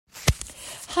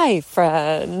Hi,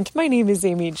 friend. My name is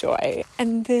Amy Joy,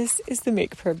 and this is the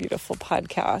Make Prayer Beautiful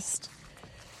podcast.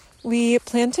 We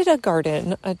planted a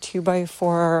garden, a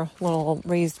 2x4 little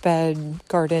raised bed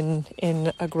garden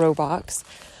in a grow box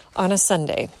on a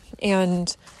Sunday.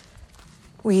 And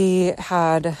we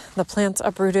had the plants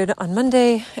uprooted on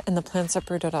Monday and the plants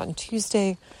uprooted on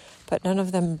Tuesday, but none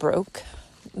of them broke.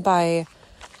 By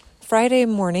Friday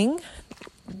morning,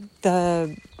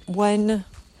 the one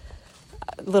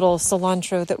little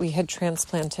cilantro that we had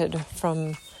transplanted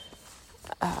from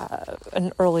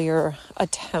an earlier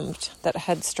attempt that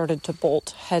had started to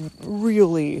bolt had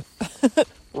really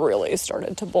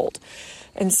started to bolt.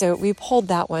 And so we pulled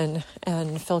that one,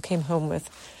 and Phil came home with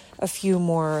a few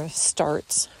more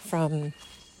starts from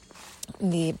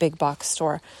the big box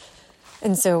store.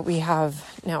 And so we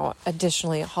have now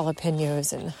additionally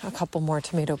jalapenos and a couple more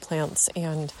tomato plants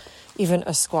and even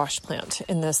a squash plant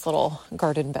in this little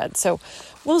garden bed. So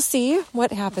we'll see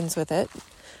what happens with it.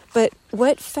 But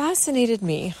what fascinated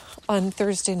me on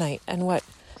Thursday night and what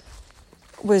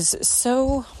was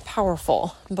so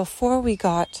powerful before we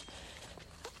got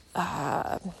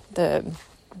the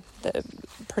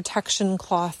protection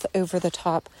cloth over the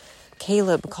top,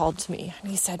 Caleb called to me and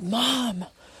he said, Mom,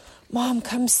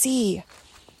 come see.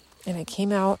 And I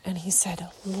came out and he said,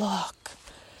 look.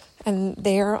 And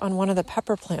there on one of the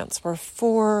pepper plants were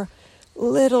 4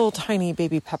 little tiny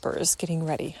baby peppers getting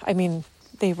ready. I mean,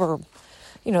 they were,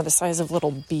 the size of little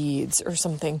beads or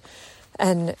something.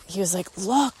 And he was like,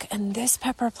 look, and this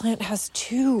pepper plant has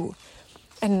 2.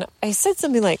 And I said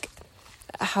something like,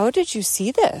 how did you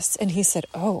see this? And he said,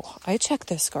 oh, I check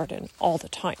this garden all the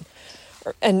time.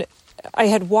 And I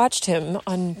had watched him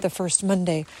on the first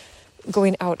Monday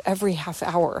going out every half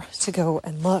hour to go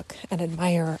and look and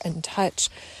admire and touch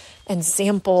and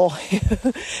sample.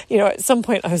 At some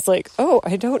point I was like, oh,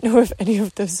 I don't know if any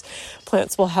of those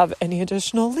plants will have any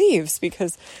additional leaves,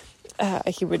 because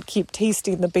he would keep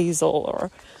tasting the basil. Or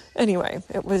anyway,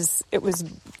 it was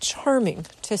charming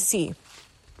to see.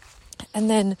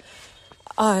 And then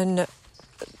on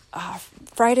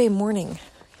Friday morning,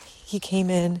 he came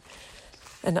in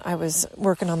and I was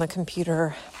working on the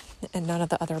computer and none of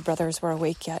the other brothers were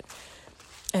awake yet.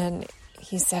 And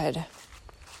he said,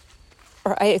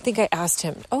 or I think I asked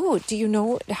him, oh, do you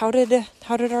know, how did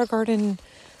our garden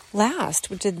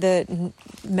last? Did the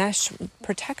mesh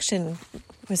protection,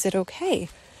 was it okay?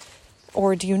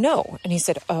 Or do you know? And he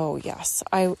said, oh, yes,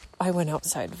 I went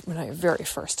outside when I very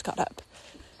first got up.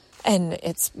 And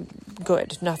it's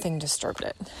good. Nothing disturbed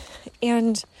it.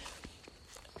 And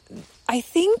I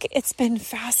think it's been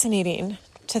fascinating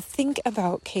to think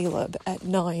about Caleb at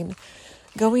 9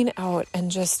 going out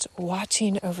and just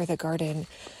watching over the garden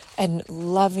and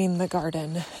loving the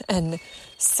garden and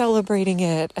celebrating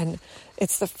it. And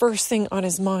it's the first thing on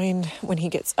his mind when he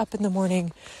gets up in the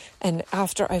morning. And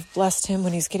after I've blessed him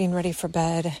when he's getting ready for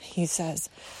bed, he says,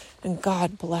 and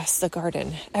God bless the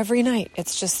garden. Every night,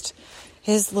 it's just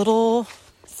his little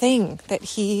thing that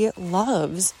he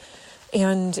loves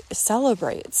and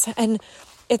celebrates. And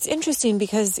it's interesting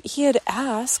because he had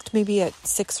asked maybe at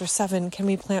 6 or 7, can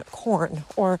we plant corn?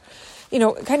 Or,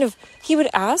 he would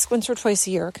ask once or twice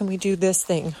a year, can we do this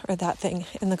thing or that thing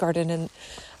in the garden? And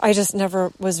I just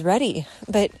never was ready.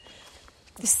 But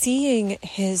seeing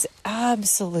his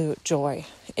absolute joy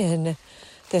in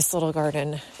this little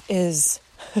garden is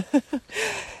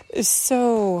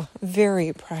so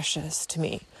very precious to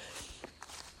me.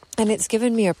 And it's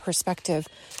given me a perspective.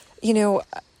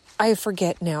 I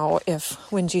forget now if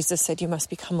when Jesus said you must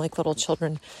become like little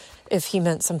children, if he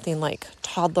meant something like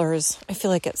toddlers. I feel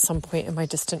like at some point in my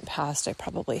distant past, I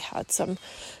probably had some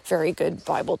very good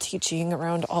Bible teaching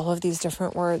around all of these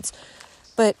different words.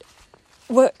 But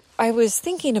what I was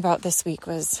thinking about this week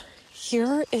was,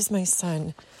 here is my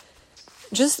son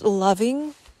just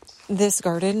loving this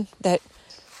garden that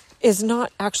is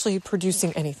not actually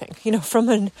producing anything. From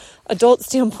an adult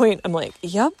standpoint, I'm like,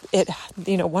 yep,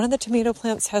 one of the tomato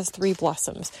plants has 3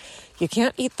 blossoms. You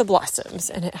can't eat the blossoms.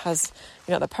 And it has,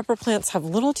 the pepper plants have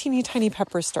little teeny tiny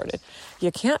peppers started.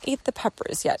 You can't eat the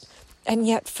peppers yet. And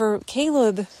yet for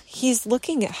Caleb, he's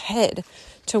looking ahead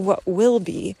to what will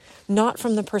be, not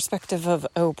from the perspective of,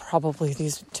 oh, probably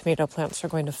these tomato plants are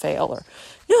going to fail. Or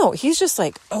no, he's just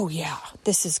like, oh yeah,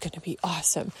 this is going to be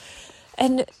awesome.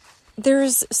 And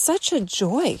there's such a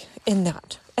joy in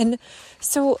that. And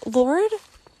so, Lord,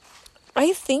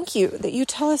 I thank you that you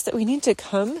tell us that we need to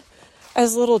come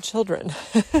as little children.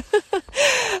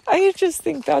 I just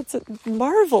think that's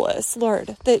marvelous,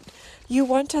 Lord, that you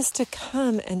want us to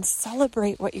come and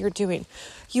celebrate what you're doing.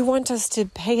 You want us to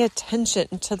pay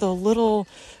attention to the little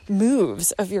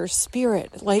moves of your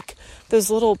Spirit, like those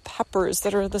little peppers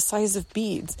that are the size of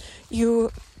beads.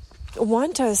 You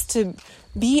want us to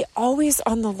be always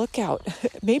on the lookout,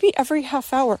 maybe every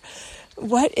half hour.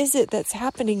 What is it that's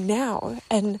happening now?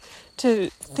 And to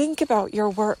think about your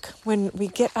work when we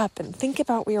get up and think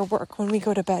about your work when we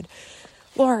go to bed.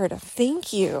 Lord,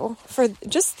 thank you for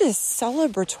just this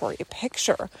celebratory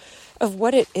picture of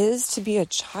what it is to be a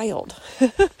child.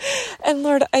 And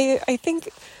Lord, I think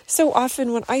so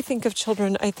often when I think of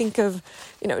children, I think of,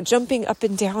 jumping up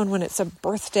and down when it's a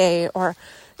birthday, or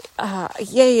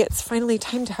yay, it's finally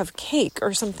time to have cake,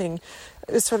 or something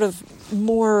sort of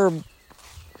more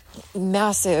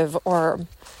massive or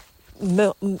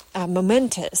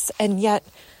momentous. And yet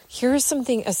here's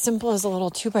something as simple as a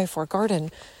little 2x4 garden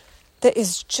that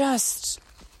is just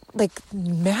like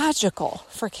magical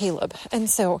for Caleb. And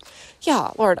so, yeah,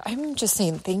 Lord, I'm just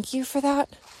saying thank you for that.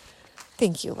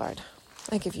 Thank you, Lord.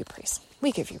 I give you praise.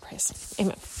 We give you praise.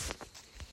 Amen.